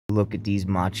Look at these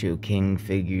Macho King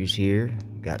figures here.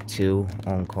 Got 2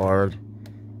 on card.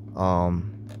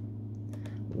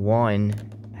 One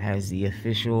has the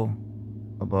official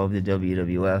above the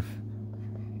WWF,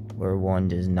 where one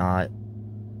does not.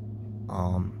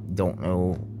 Don't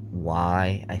know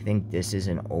why. I think this is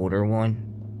an older one,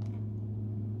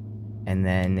 and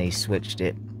then they switched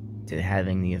it to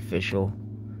having the official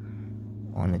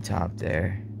on the top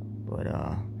there. But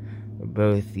we're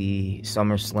both the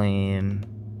SummerSlam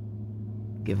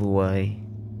giveaway.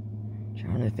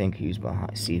 Trying to think who's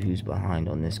behind. See who's behind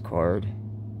on this card.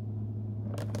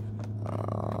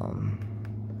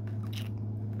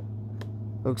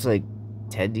 Looks like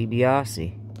Ted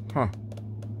DiBiase. Huh.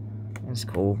 That's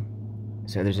cool.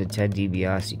 So there's a Ted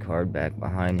DiBiase card back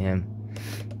behind him.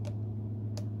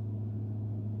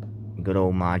 Good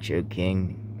old Macho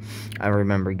King. I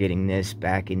remember getting this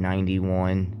back in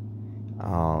 '91.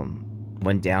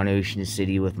 Went down Ocean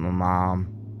City with my mom,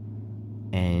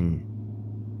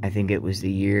 and I think it was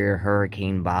the year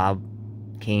Hurricane Bob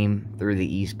came through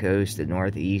the East Coast, the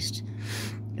Northeast,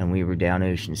 and we were down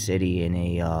Ocean City in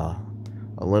a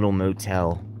little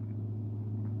motel,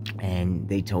 and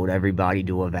they told everybody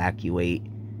to evacuate,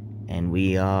 and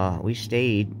we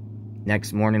stayed.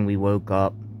 Next morning we woke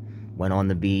up, went on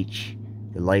the beach.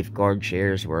 The lifeguard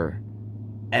chairs were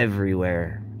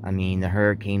everywhere. I mean, the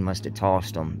hurricane must have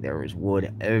tossed them. There was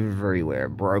wood everywhere,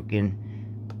 broken.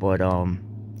 But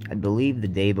I believe the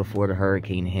day before the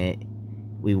hurricane hit,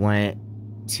 we went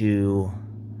to,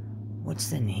 what's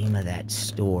the name of that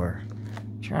store?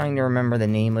 Trying to remember the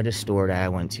name of the store that I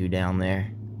went to down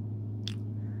there.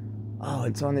 Oh,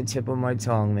 it's on the tip of my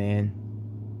tongue, man.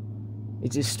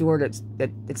 It's a store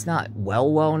that's not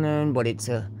well known, but it's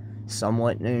a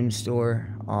somewhat known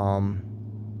store.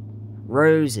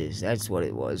 Roses, that's what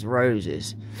it was,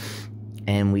 Roses.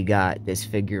 And we got this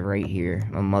figure right here.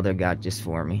 My mother got this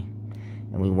for me.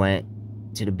 And we went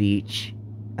to the beach.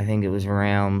 I think it was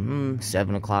around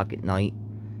 7 o'clock at night.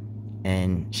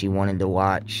 And she wanted to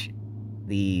watch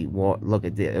look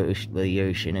at the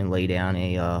ocean and lay down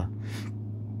a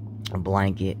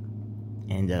blanket.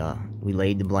 And we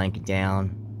laid the blanket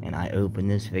down, and I opened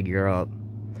this figure up.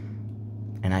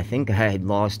 And I think I had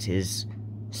lost his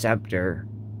scepter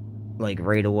like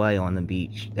right away on the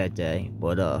beach that day.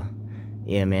 But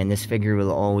yeah, man, this figure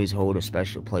will always hold a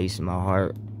special place in my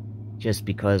heart just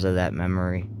because of that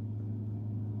memory.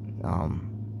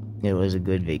 It was a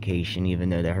good vacation, even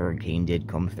though the hurricane did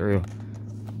come through.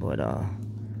 But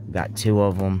got 2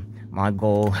 of them. My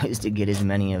goal is to get as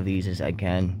many of these as I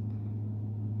can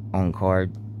on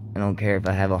card. I don't care if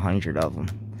I have 100 of them,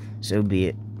 so be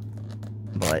it.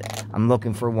 But I'm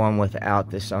looking for one without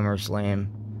the SummerSlam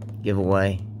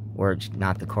giveaway, where it's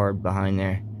not the card behind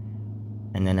there.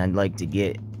 And then I'd like to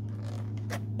get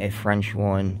a French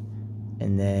one,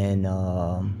 and then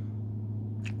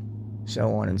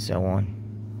so on and so on.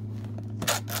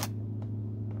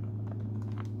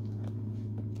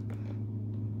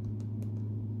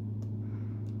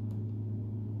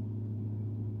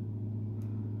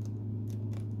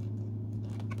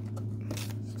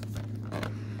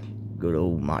 Good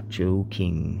old Macho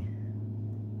King.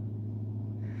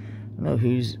 I don't know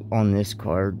who's on this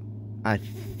card. I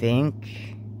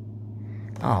think...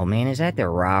 Oh, man, is that the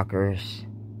Rockers?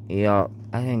 Yup,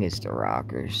 I think it's the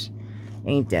Rockers.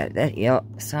 Ain't that? Yup,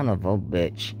 son of a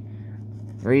bitch.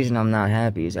 The reason I'm not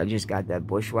happy is I just got that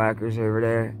Bushwhackers over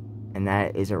there, and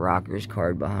that is a Rockers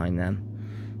card behind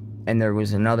them. And there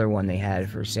was another one they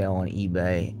had for sale on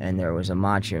eBay, and there was a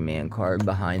Macho Man card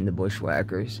behind the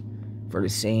Bushwhackers for the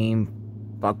same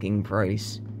fucking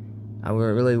price. I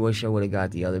really wish I would have got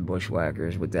the other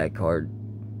Bushwhackers with that card.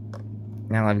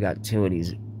 Now I've got 2 of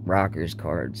these Rockers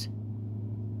cards.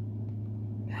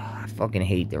 I fucking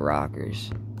hate the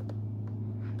Rockers.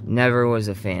 Never was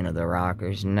a fan of the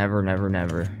Rockers. Never, never,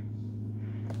 never.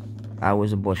 I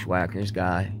was a Bushwhackers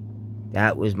guy.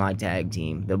 That was my tag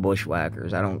team, the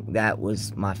Bushwhackers. That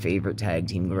was my favorite tag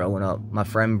team growing up. My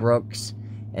friend Brooks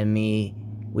and me,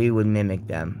 we would mimic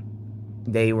them.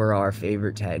 They were our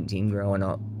favorite tag team growing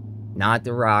up. Not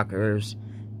the Rockers,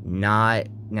 not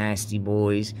Nasty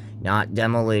Boys, not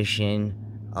Demolition.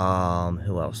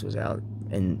 Who else was out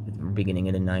in the beginning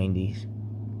of the 90s?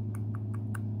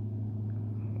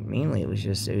 Mainly it was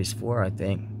just those 4, I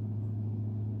think.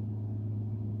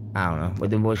 I don't know,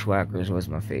 but the Bushwhackers was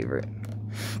my favorite.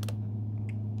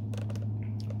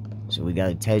 So we got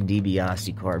a Ted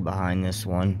DiBiase card behind this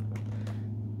one.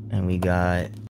 And we got